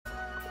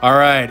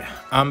Alright,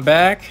 I'm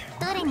back.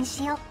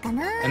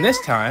 And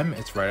this time,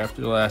 it's right after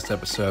the last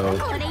episode.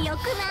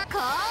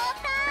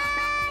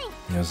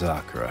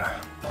 Yozakura.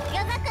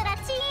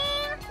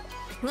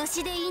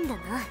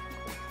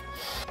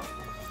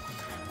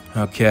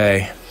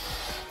 Okay.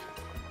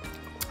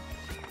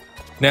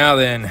 Now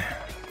then,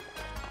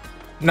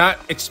 not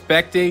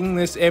expecting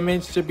this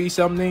image to be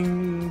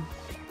something,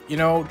 you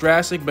know,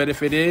 drastic, but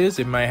if it is,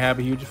 it might have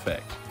a huge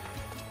effect.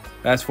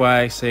 That's why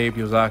I saved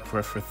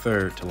Yozakura for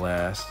third to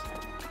last.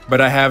 But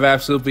I have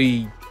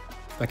absolutely,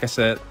 like I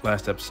said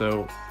last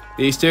episode,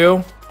 these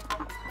two,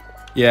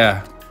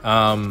 yeah,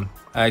 I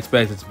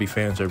expect it to be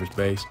fan service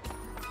based.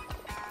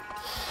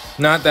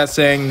 Not that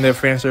saying they're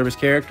fan service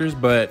characters,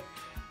 but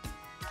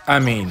I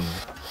mean,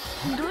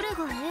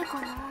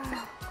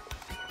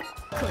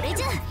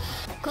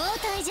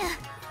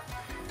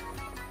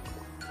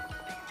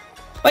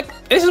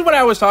 like, this is what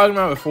I was talking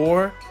about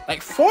before.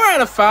 Like 4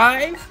 out of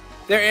 5,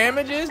 their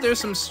images, there's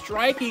some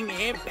striking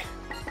I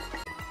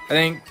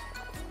think,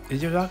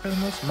 is Yozakura the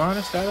most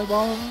modest out of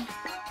all of them?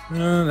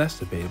 No, that's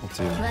debatable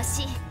too.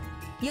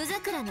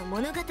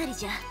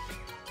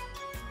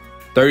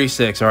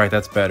 36, alright,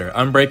 that's better.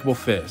 Unbreakable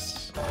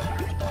Fists.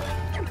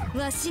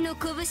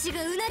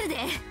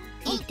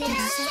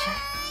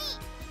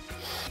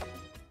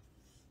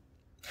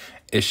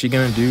 Is she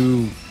gonna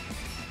do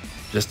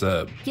just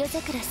a...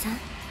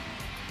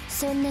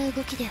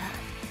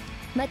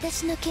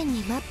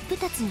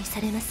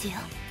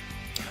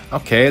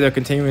 Okay, they're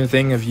continuing the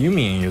thing of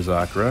Yumi and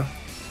Yozakura.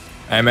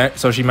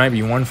 So she might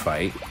be one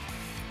fight.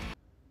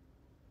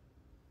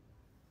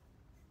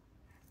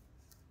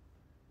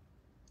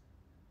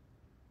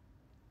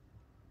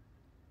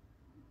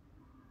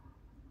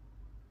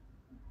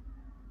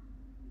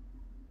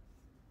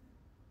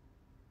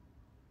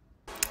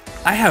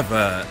 I have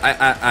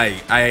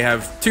I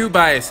have 2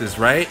 biases,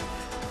 right?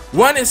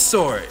 1 is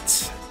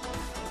swords.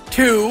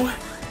 2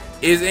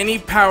 is any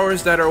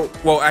powers that are,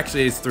 well,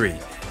 actually it's 3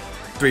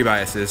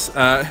 biases.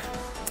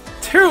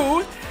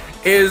 2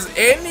 is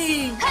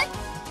any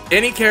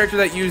character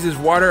that uses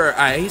water or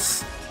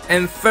ice,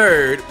 and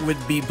 3rd would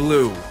be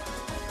blue.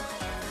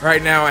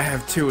 Right now I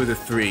have 2 of the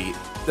 3.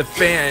 The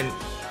fan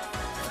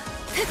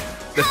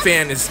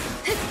is...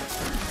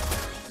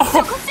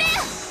 Oh.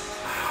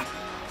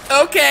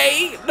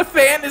 Okay, the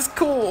fan is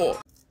cool.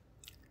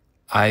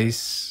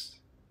 Ice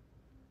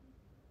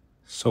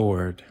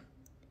sword.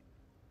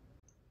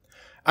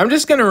 I'm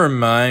just gonna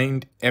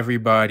remind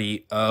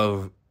everybody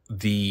of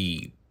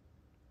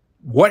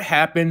what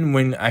happened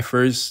when I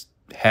first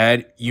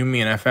had Yumi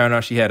and I found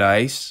out she had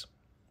ice.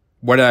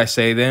 What did I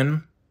say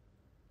then?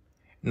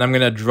 And I'm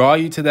gonna draw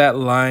you to that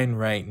line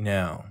right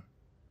now.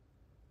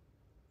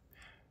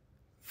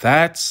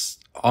 That's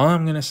all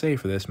I'm gonna say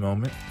for this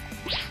moment.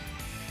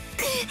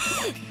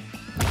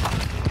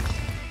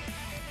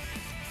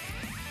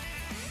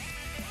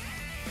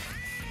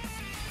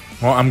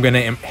 Well, I'm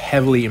gonna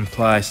heavily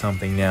imply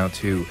something now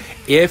too.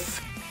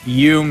 If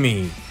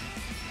Yumi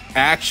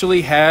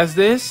actually has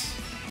this,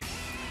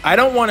 I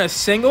don't want a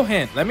single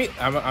hint. Let me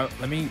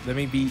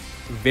be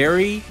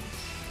very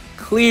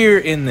clear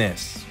in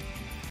this.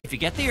 If you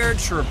get the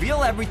urge to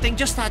reveal everything,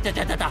 just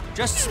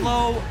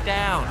slow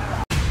down.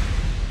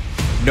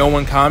 No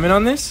one comment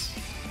on this.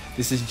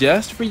 This is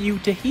just for you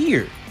to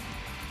hear.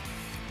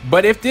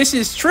 But if this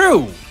is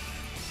true,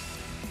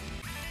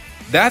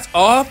 that's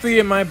all 3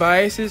 of my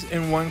biases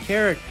in one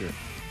character.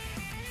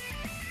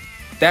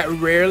 That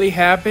rarely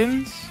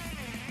happens.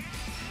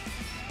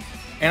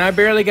 And I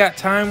barely got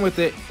time with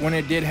it when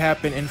it did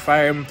happen in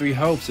Fire Emblem 3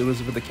 Hopes. It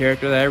was with a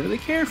character that I really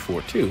cared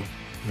for, too.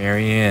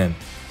 Marianne.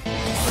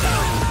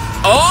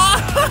 Oh!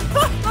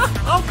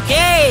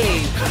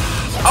 Okay!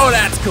 Oh,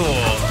 that's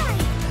cool.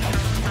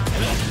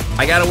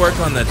 I gotta work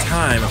on the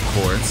time, of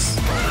course.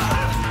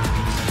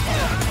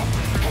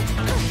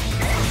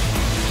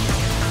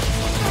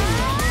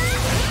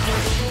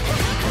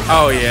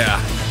 Oh, yeah.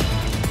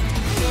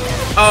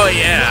 Oh,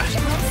 yeah.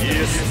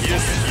 Yes.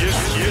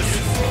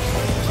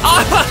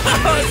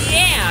 Oh,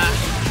 yeah!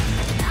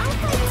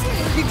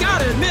 You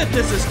gotta admit,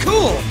 this is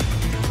cool!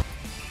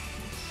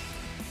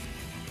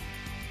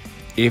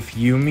 If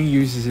Yumi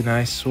uses an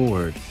ice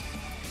sword...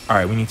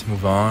 Alright, we need to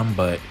move on,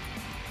 but...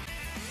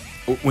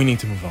 We need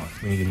to move on.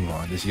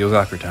 This is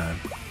Yozakura time.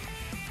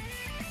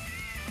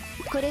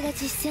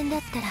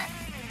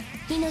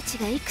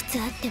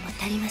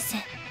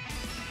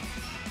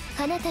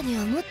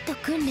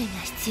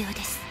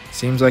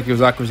 Seems like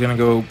Yozakura's gonna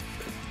go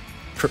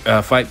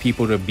fight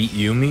people to beat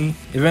Yumi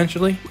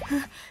eventually.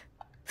 I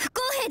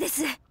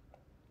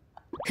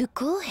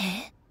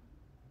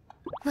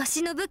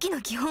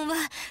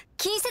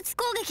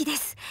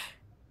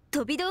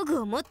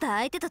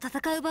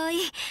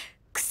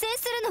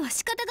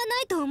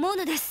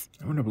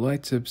would have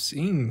liked to have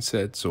seen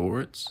said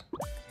swords.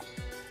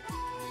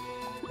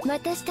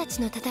 私た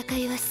ちの戦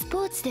いはス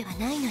ポーツでは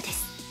ないので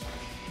す。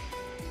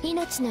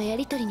命のや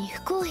り取りに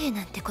不公平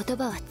なんて言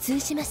葉は通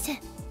じません。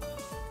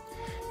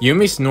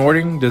Yumi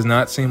snorting does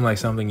not seem like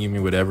something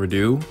Yumi would ever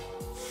do.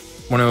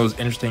 One of those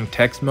interesting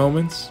text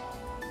moments.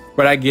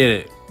 But I get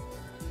it.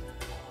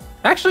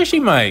 Actually, she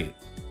might.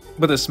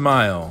 With a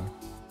smile.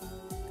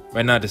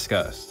 But not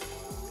disgust.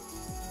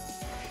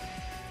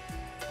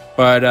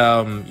 But,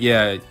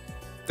 yeah.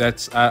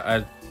 That's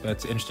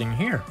interesting to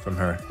hear from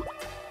her.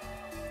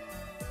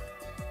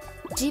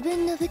 自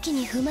分の武器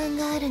に不満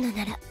があるの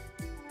なら、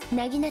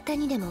なぎなた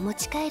にでも持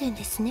ち帰るん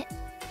ですね。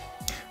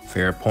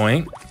Fair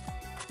point.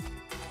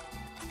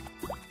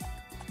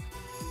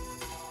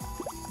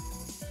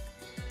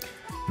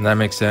 That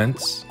makes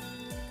sense.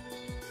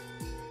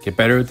 Get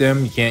better with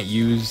them. You can't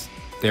use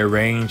their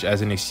range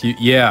as an excuse.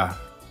 Yeah.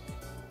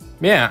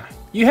 Yeah.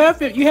 You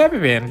have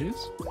advantages.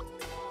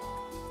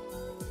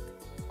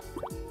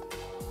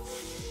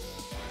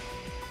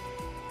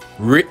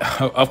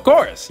 Of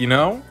course, you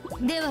know.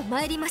 では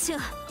参りましょ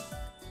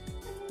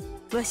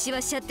う。わしは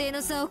射程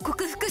の差を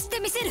克服して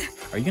みせる。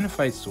 Are you gonna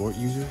fight sword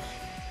users?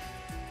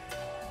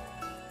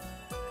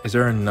 Is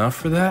there enough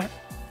for that?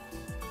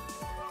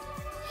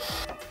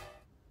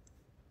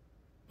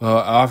 Well,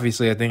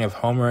 obviously, I think of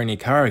Homer and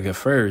Ikaraga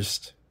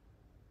first.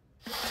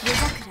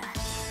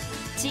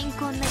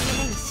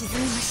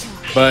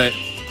 But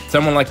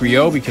someone like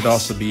Ryobi could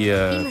also be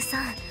a...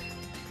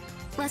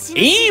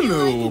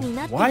 Emu?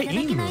 Why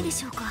Emu?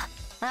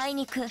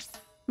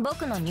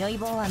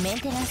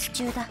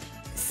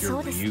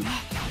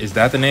 Is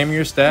that the name of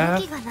your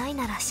staff?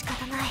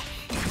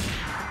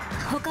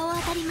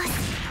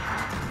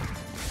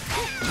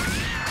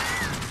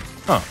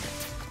 Huh.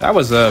 That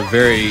was a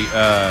very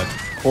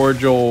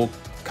cordial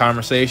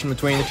conversation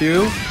between the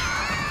two.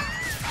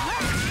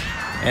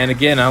 And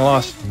again, I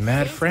lost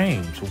mad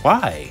frames.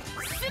 Why?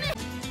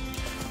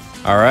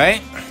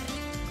 Alright.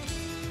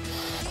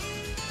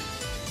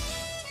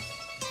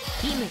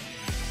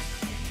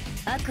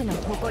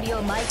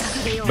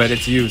 But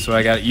it's you, so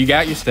you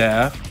got your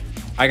staff.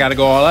 I gotta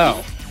go all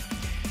out.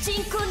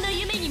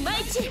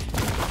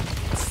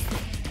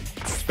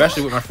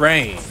 Especially with my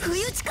frame.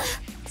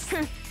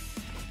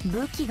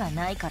 武器が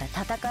ないから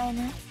戦え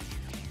ない。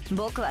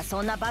僕は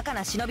そんなバカ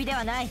な忍びで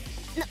はない。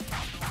な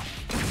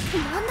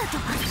んだと？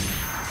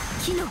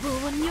木の棒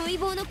を如意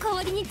棒の代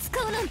わりに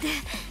使うなんて。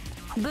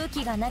武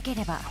器がなけ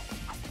れば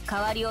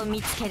代わりを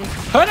見つける。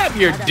Put up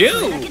your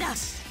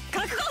dudes!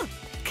 覚悟！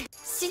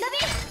忍び！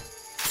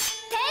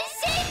天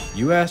使！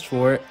 You asked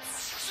for it.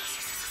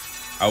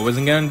 I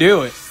wasn't gonna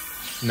do it.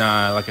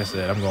 Nah, like I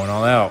said, I'm going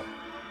all out.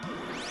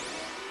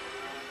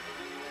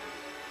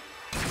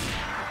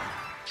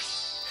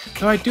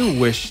 So I do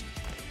wish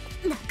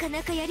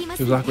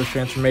Yozakura's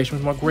transformation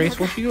was more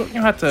graceful. You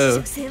don't have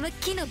to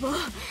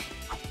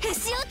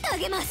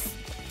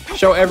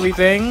show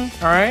everything,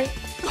 alright?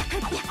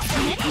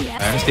 I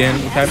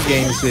understand what type of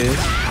game this is.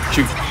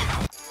 Shoot.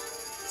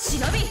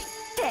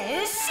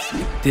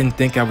 Didn't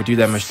think I would do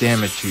that much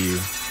damage to you.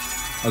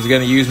 I was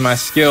gonna use my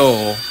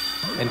skill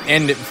and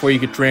end it before you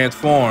could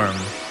transform.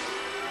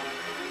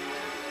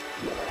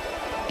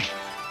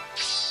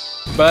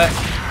 But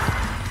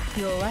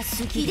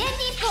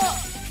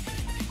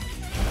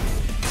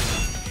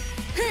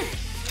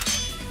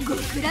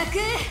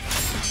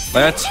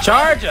let's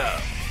charge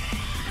up.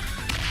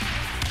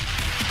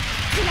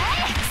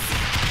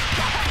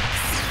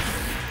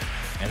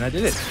 And I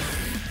did it.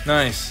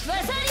 Nice.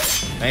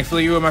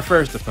 Thankfully, you were my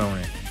first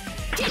opponent.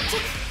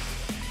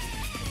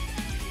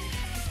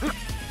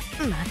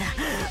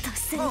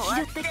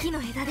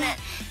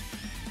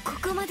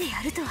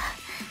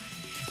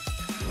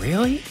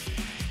 Really?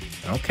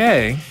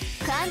 Okay.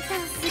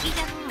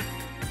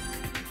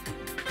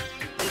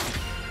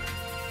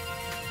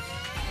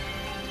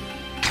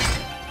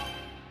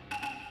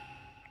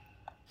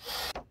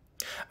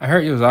 I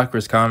heard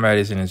Yozakura's combat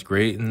isn't as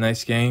great in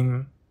this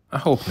game. I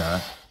hope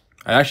not.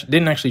 I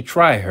didn't actually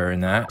try her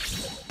in that.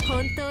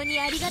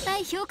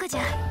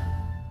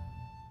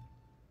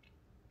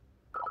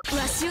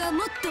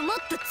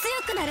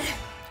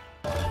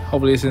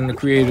 Hopefully it's in the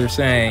creator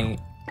saying,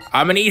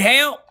 I'm gonna need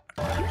help!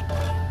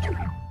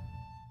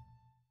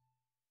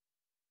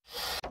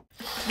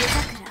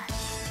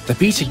 The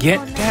beach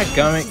again?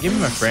 Dadgummit, give me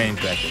my frames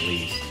back at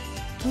least.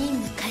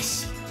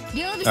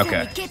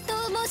 Okay.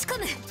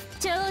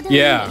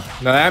 Yeah,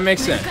 no, that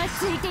makes sense.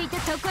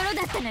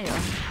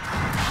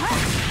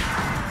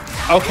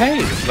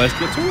 Okay, let's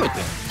get to it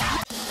then.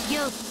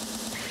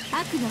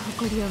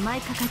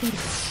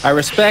 I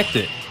respect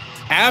it.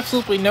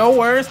 Absolutely no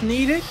words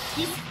needed.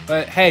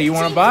 But hey, you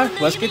want to buy?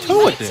 Let's get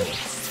to it then.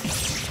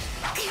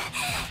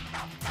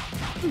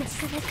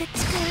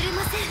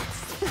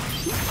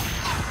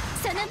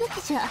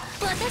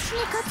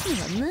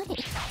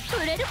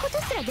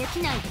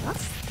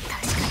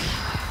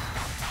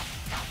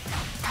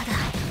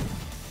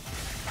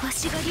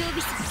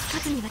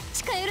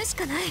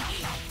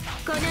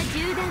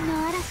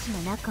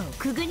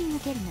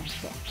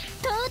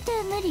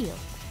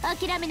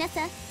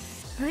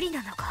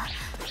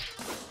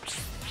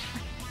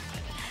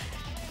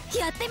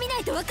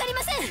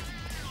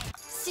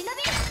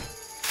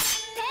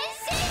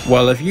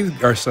 Well, if you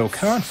are so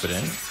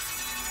confident,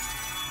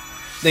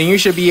 then you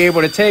should be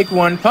able to take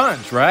one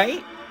punch,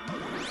 right?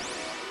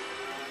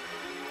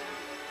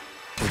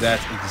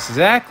 That's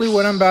exactly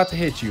what I'm about to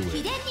hit you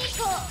with.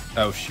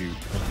 Oh shoot!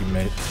 You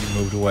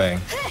moved away.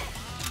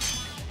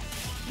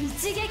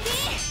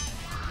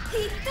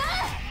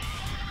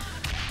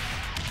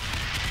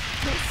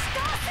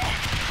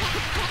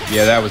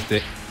 Yeah, that was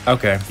the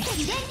okay.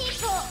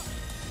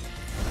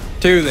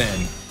 2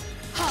 then.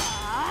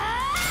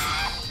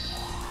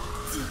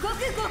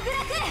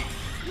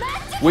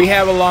 We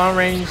have a long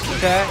range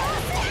attack.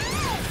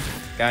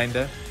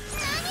 Kinda.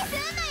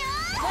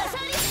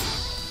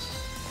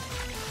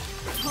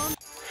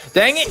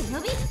 Dang it!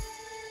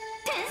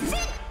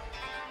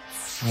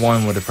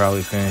 1 would have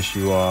probably finished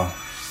you off.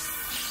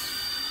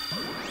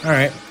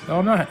 Alright. No,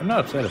 I'm not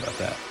upset about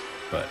that.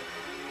 But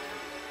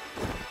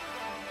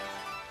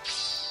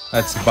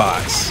that's the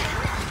boss.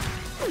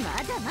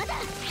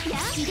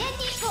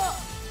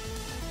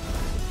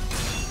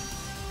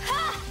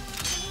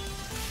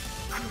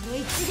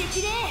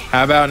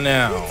 How about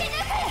now?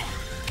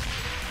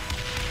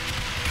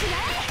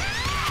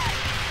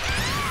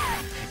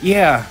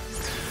 Yeah.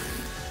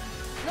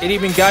 It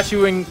even got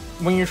you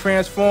when you're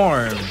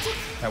transformed.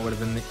 That would have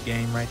been the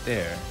game right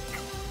there.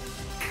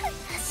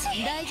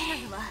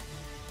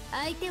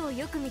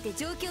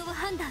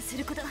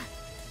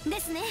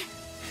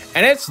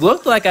 And it's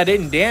looked like I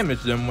didn't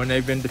damage them when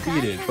they've been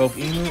defeated, both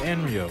Inu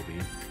and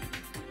Ryobi.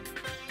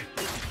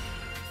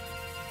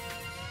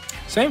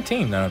 Same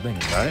team now I'm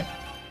thinking about it.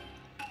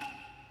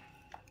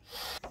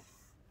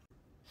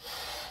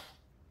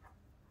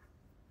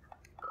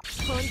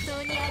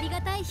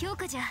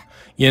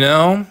 You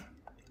know,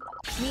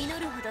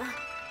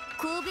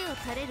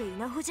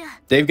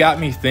 they've got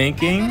me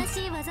thinking.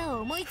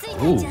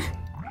 Ooh,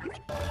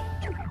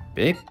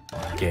 big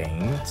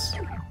gains.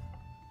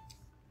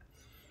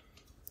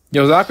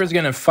 Yozakura's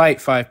gonna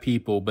fight 5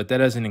 people, but that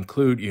doesn't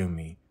include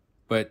Yumi.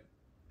 But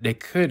they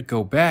could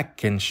go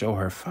back and show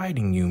her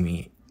fighting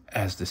Yumi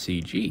as the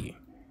CG.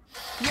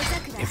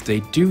 If they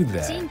do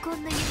that,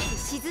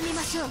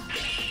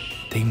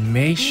 they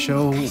may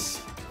show her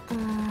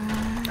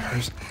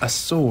a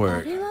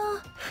sword.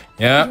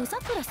 Yeah.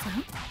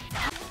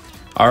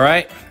 All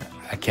right.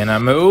 I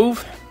cannot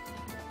move.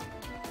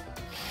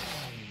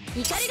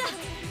 Let's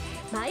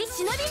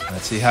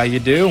see how you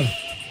do.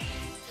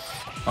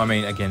 I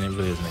mean, again, it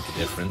really doesn't make a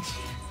difference.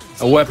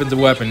 A weapon's a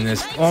weapon in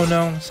this. Oh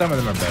no, some of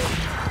them are better.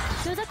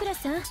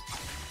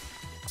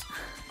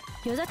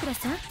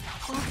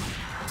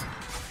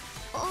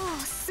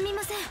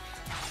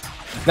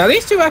 Now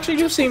these two actually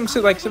do seem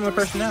like similar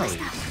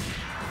personalities.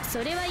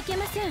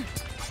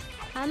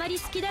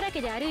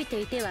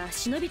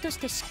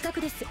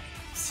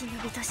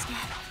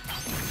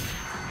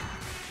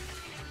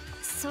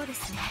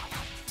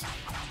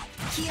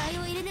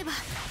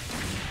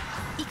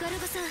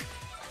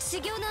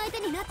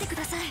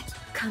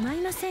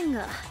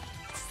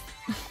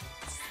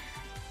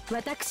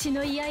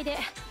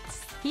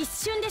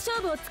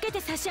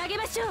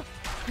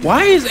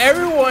 Why is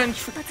everyone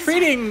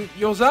treating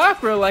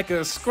Yozakura like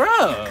a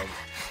scrub?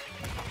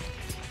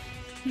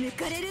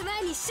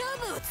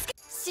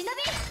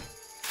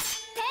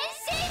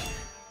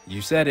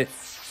 You said it.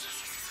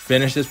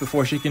 Finish this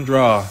before she can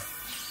draw.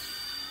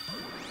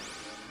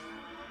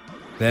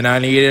 Then I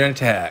need an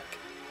attack.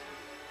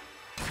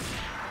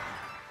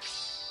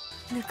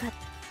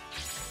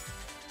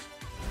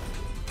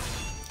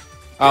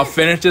 I'll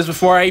finish this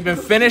before I even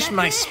finish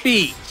my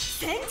speech.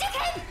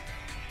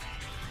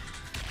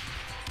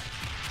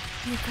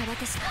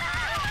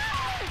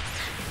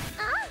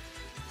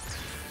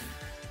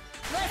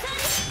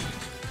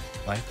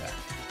 Like that.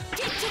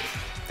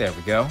 There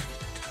we go.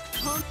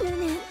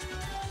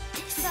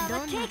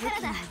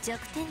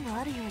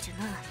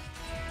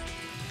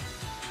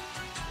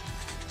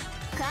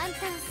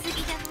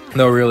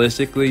 Though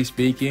realistically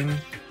speaking,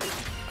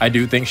 I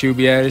do think she would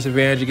be at a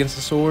disadvantage against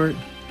the sword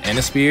and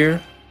a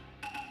spear.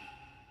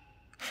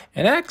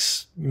 An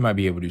axe, you might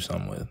be able to do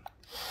something with.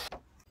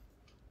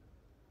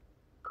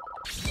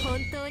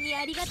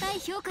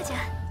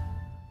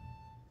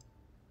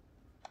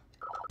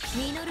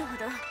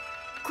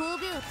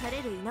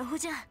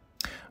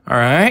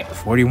 Alright,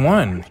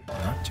 41.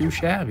 Not too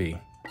shabby.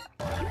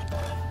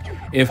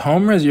 If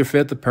Homer is your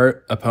 5th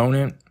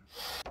opponent,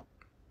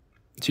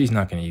 she's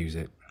not going to use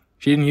it.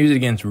 She didn't use it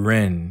against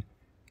Rin.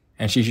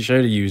 And she should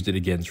have used it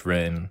against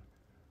Rin.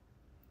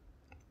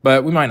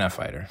 But we might not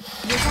fight her.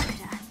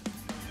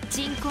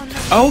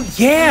 Oh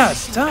yeah!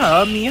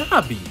 Duh!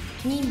 Miyabi!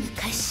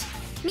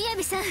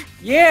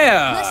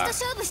 Yeah!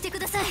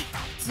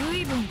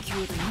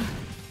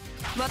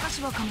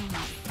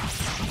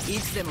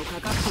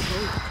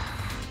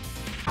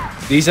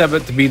 These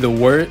happen to be the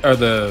worst or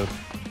the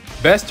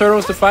best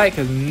turtles to fight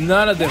because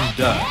none of them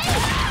duck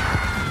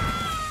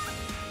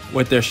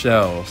with their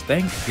shells.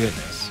 Thank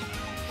goodness.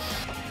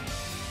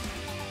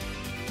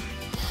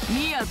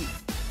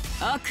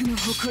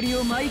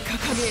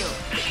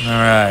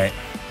 Alright.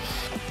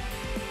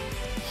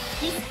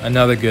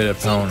 Another good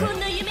opponent.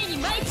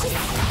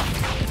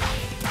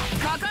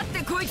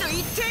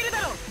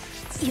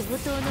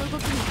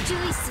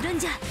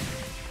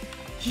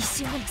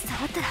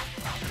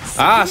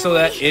 Ah, so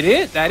that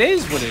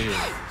is what it is.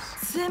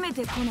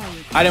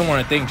 I didn't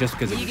want to think just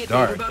because it was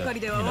dark that,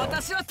 you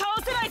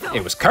know,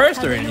 it was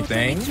cursed or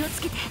anything.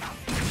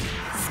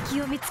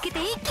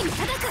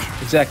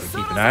 Exactly,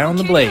 keep an eye on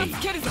the blade.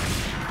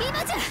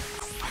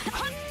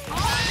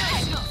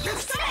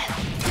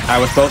 I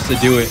was supposed to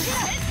do it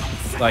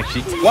like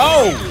she...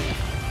 Whoa!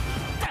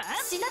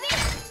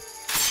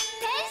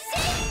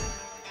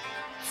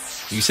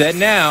 You said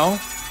now.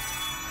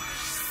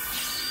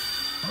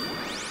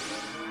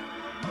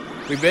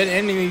 We've been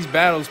ending these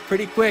battles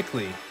pretty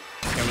quickly.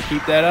 Can we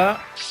keep that up?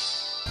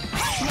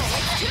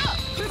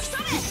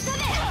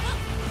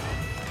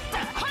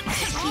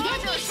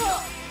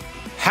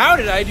 How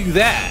did I do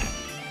that?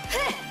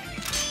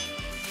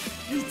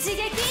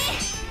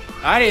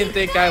 I didn't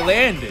think I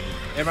landed,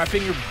 and my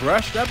finger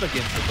brushed up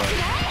against the button.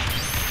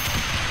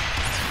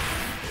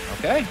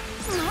 Okay.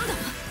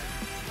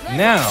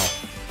 Now.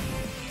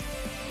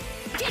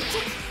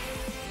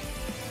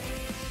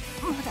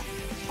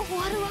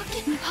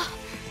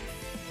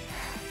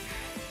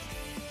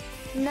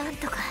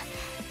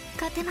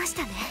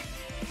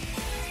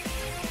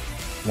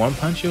 One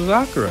punch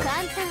Yozakura.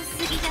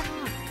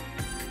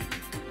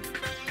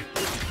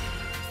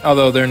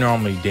 Although they're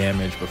normally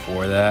damaged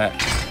before that.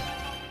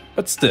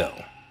 But still.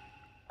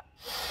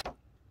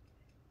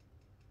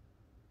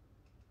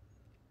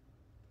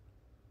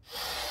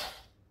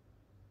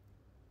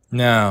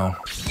 Now,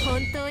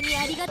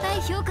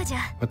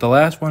 would the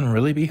last one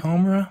really be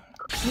Homura?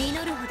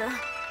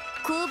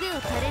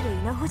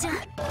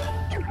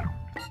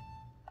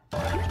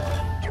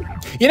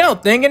 You know,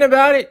 thinking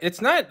about it, it's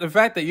not the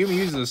fact that Yumi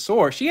uses a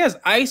sword. She has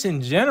ice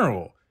in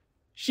general.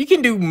 She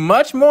can do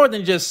much more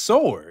than just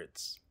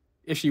swords,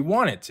 if she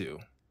wanted to.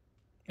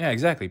 Yeah,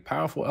 exactly.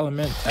 Powerful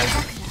element at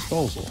her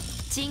disposal.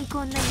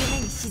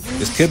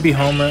 This could be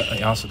Homura.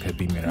 It also could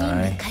be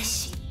Mirai.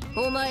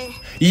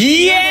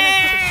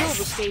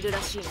 Yes!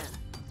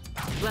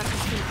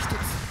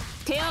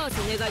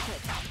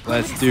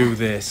 Let's do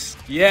this.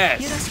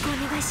 Yes!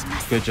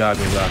 Good job,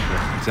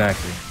 Yozakura.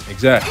 Exactly.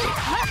 Exactly.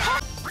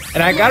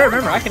 And I gotta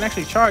remember, I can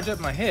actually charge up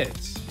my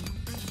hits.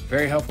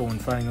 Very helpful when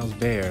fighting those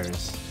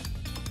bears.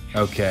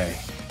 Okay.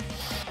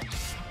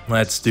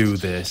 Let's do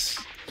this.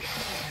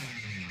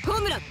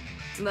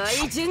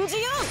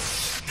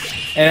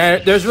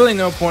 And there's really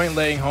no point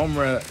letting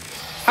Homura...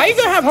 How you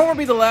gonna have Homura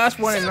be the last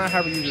one and not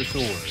have her use her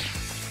sword?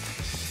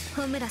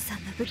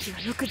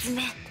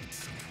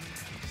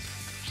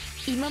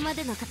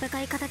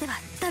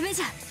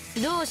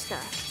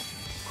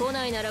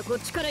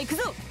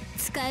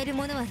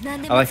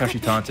 I like how she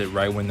taunted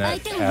right when that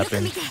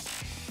happened.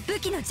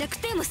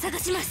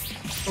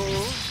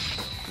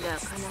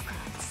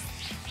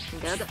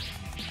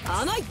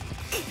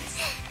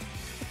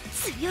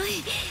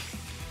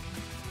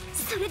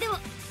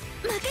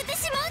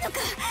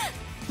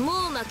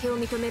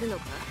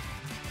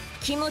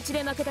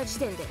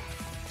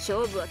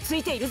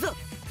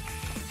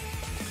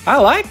 I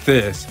like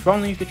this. If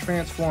only you could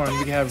transform, you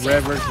could have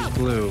red versus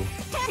blue.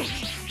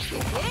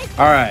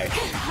 Alright.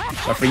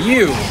 But for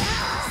you,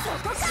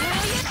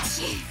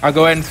 I'll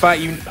go ahead and fight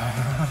you.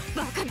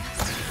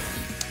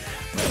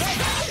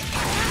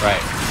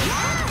 Right.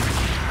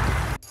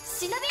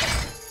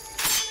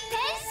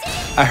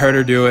 I heard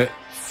her do it.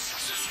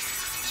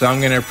 So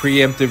I'm gonna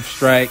preemptive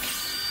strike.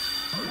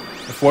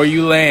 Before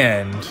you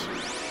land,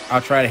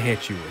 I'll try to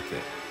hit you with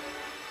it.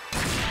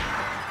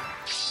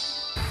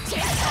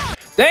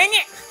 Dang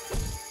it!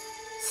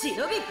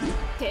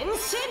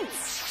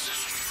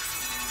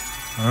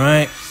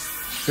 Alright,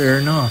 fair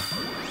enough.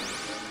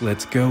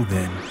 Let's go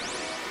then.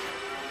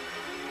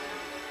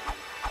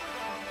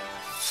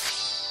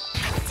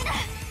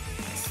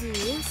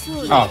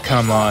 Oh,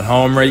 come on,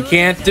 Homer, you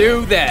can't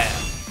do that!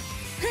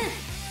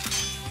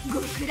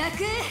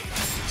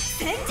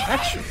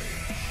 Actually.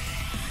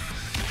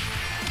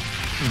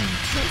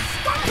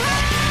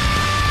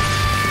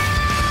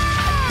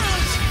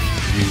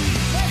 You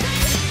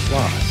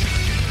lost.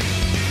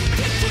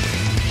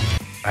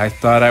 I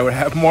thought I would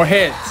have more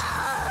hits.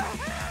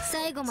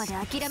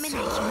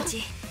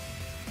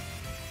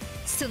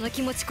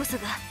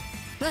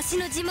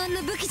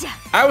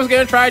 I was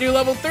gonna try to do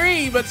level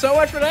 3, but so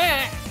much for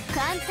that.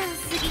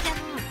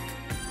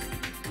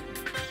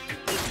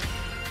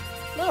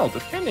 Well,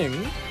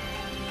 depending.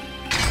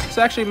 This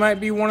actually might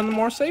be one of the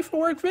more safe for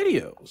work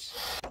videos.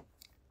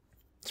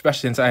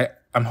 Especially since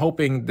I'm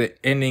hoping the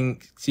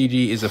ending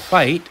CG is a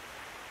fight.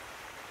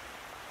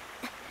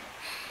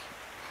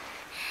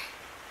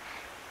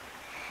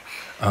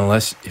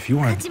 Unless, if you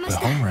want to put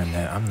Homer in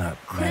that, I'm not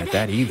mad at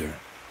that either.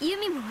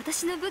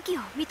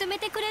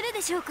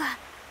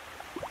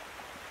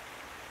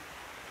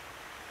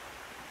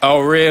 Oh,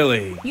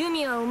 really?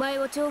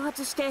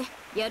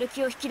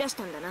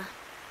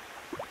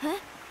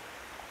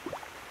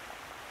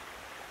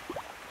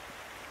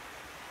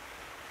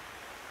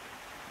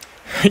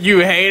 You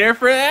hate her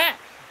for that?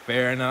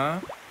 Fair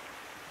enough.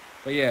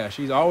 But yeah,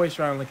 she's always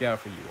trying to look out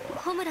for you all.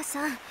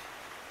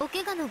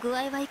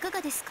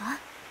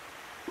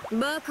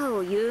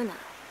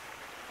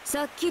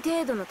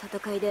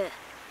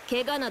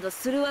 怪我など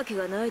するわけ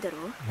がないだろ。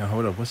 Now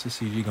hold up, what's the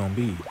CG gonna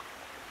be?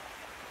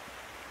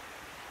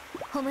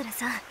 ホムラ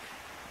さ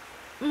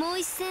ん、もう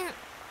一戦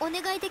お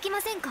願いでき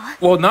ませんか？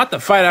 Well, not the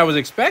fight I was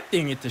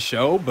expecting it to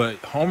show, but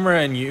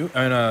Homura and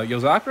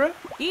Yozakura?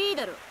 いい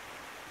だろ。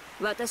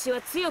私は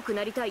強く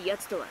なりたいや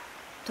つとは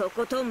と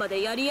ことんま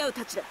でやり合う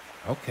たちだ。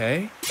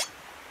 Okay.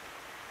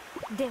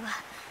 では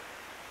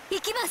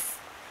行きます。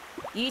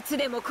いつ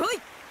でも来い。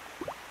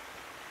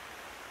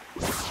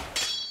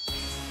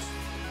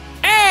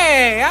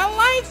 Hey, I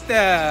like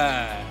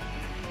that.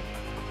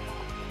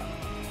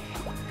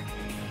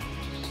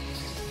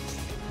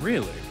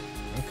 Really?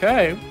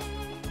 Okay.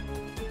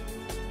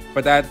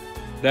 But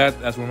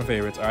that's one of my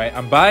favorites. All right.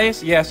 I'm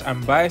biased. Yes,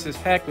 I'm biased as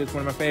heck, but it's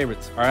one of my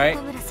favorites. All right.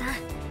 ホムラさん、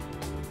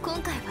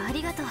今回はあ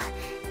りがとう。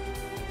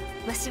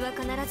わしは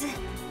必ず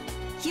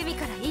ユミ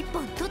から一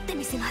本取って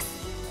みせま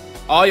す。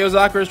 All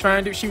Yozakura is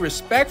trying to do, she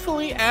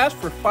respectfully asked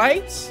for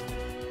fights.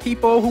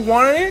 People who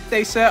wanted it,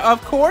 they said,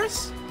 of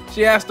course.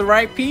 She asked the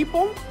right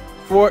people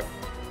for,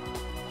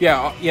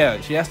 yeah,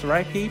 she asked the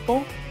right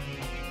people.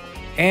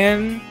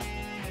 And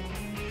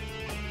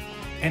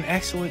an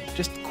excellent,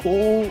 just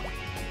cool,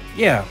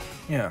 yeah.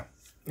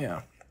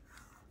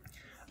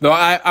 Though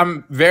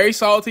I'm very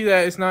salty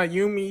that it's not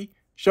Yumi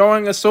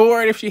showing a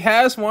sword if she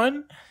has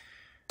one.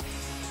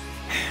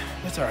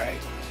 It's alright.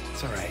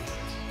 It's alright.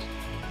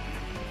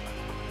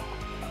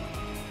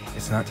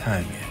 It's not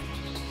time yet.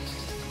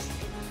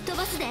 飛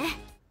ばすで。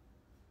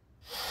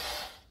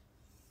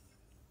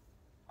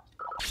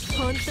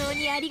本当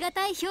にありが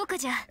たい評価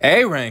じゃ。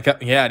 A rank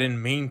up. Yeah, I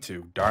didn't mean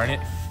to. Darn it.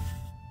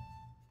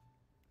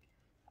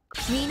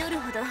 実る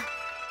ほど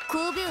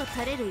神戸を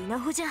垂れる稲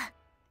穂じゃ。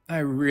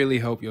 I really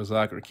hope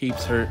Yozakura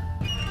keeps her.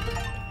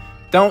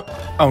 Don't.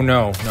 Oh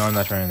no, I'm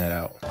not trying that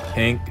out.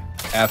 Pink,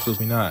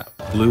 absolutely not.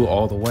 Blue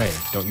all the way.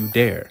 Don't you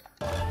dare.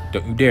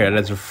 Don't you dare.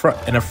 That's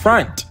an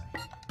affront.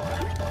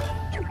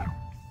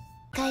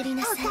 帰り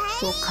なさい。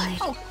お帰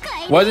り。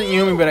 Wasn't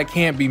Yumi, but I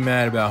can't be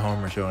mad about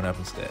Homer showing up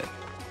instead.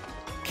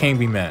 Can't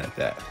be mad at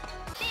that.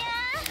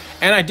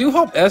 And I do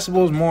hope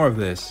Esable is more of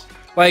this.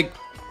 Like,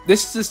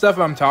 this is the stuff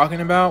I'm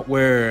talking about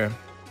where,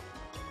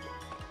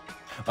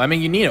 I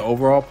mean, you need an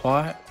overall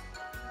plot,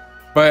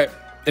 but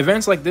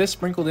events like this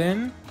sprinkled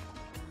in.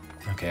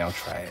 Okay, I'll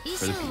try it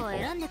for the people.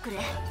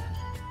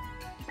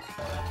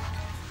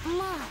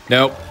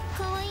 Nope.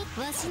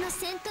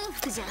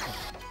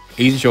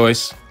 Easy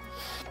choice.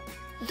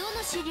 ど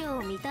の資料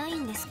を見たい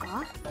んです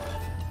か?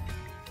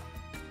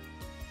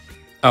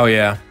 Oh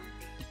yeah,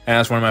 and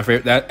that's one of my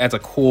favorite. That's a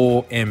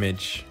cool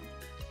image.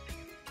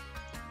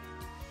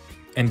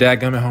 And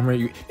dadgummit,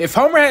 Homer, if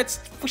Homer had,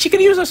 she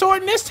could use a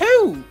sword in this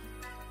too.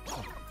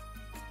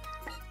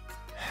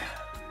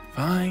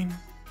 Fine,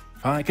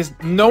 because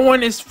no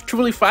one is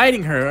truly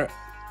fighting her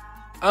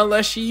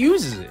unless she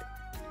uses it.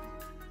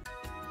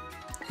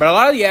 But a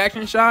lot of the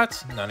action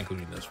shots, not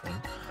including this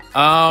one,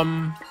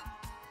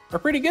 are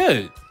pretty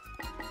good.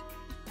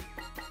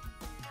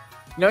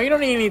 No, you don't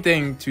need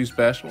anything too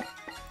special.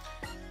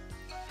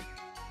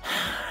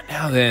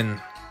 Now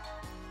then,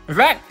 in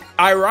fact,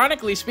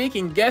 ironically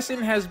speaking,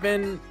 Gessen has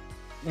been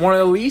one of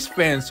the least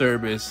fan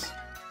service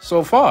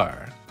so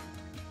far.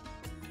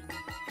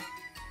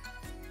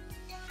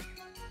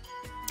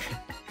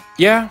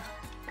 Yeah,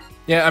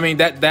 I mean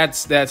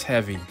that's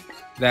heavy.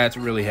 That's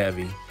really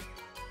heavy.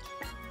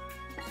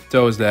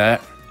 So is that,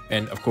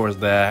 and of course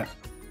that.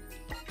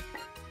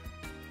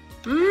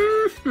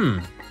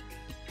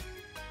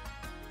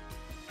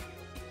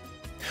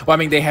 Well, I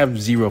mean, they have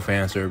zero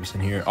fan service in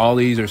here. All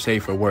these are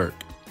safe for work.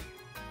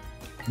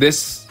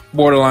 This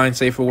borderline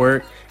safe for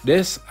work.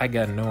 This, I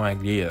got no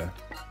idea.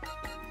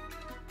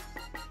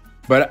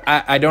 But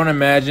I don't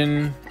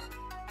imagine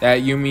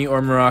that Yumi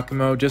or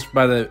Murakumo, just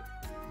by the,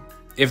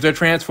 if they're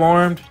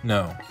transformed,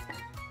 no.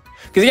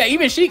 Because yeah,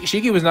 even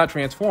Shiki was not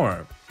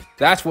transformed.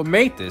 That's what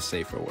made this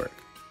safe for work.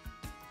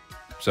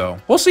 So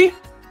we'll see.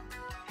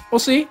 We'll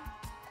see.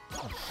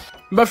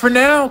 But for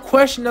now,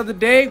 question of the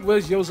day,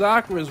 was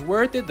Yozakura's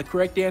worth it? The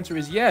correct answer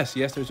is yes.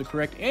 Yes, there's a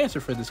correct answer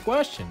for this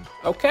question.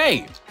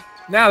 Okay,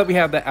 now that we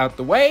have that out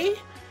the way,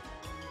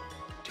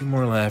 2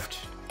 more left,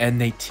 and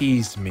they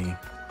teased me.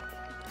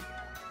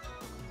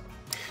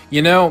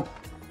 You know,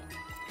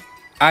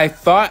 I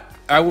thought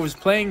I was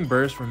playing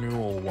Burst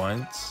Renewal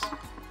once,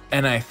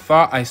 and I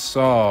thought I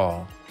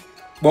saw,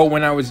 well,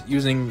 when I was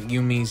using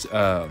Yumi's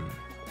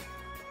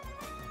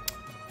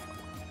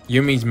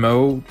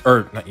mode,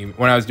 or not Yumi,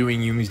 when I was doing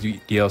Yumi's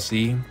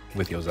DLC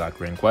with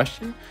Yozakura in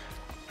question,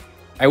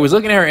 I was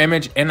looking at her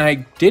image and I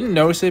didn't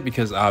notice it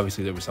because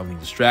obviously there was something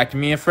distracting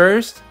me at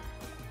first.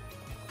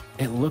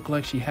 It looked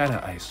like she had an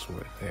ice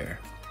sword there.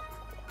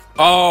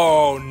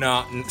 Oh,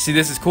 no. See,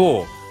 this is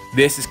cool.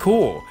 This is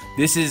cool.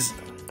 This is...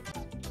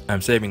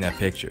 I'm saving that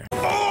picture.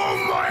 Oh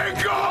my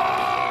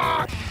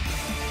god!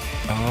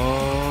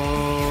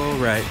 All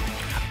right.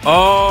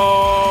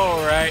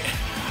 All right.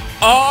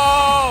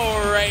 All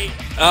right.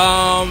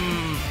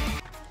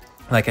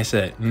 Like I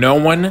said, no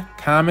one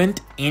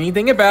comment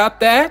anything about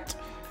that.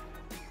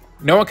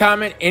 No one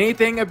comment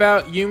anything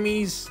about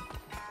Yumi's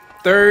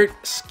third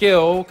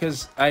skill,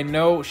 because I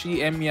know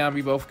she and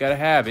Miyabi both gotta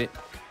have it.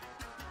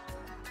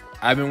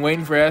 I've been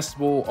waiting for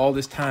Estival all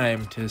this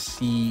time to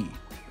see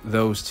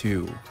those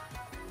two.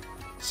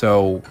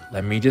 So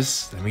let me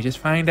just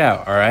find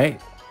out, all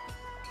right?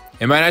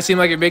 It might not seem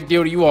like a big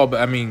deal to you all,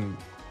 but I mean,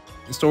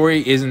 the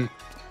story isn't.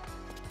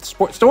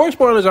 Story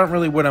spoilers aren't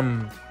really what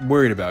I'm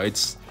worried about.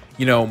 It's,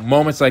 you know,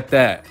 moments like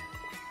that,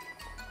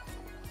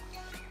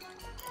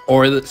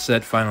 or the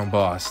said final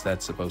boss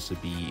that's supposed to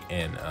be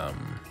in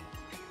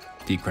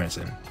Deep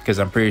Crimson, because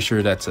I'm pretty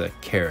sure that's a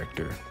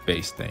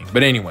character-based thing.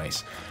 But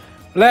anyways,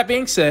 with that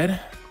being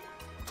said,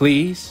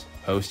 please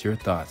post your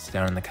thoughts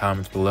down in the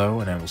comments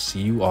below, and I will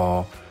see you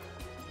all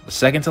the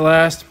second to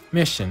last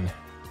mission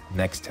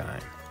next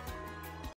time.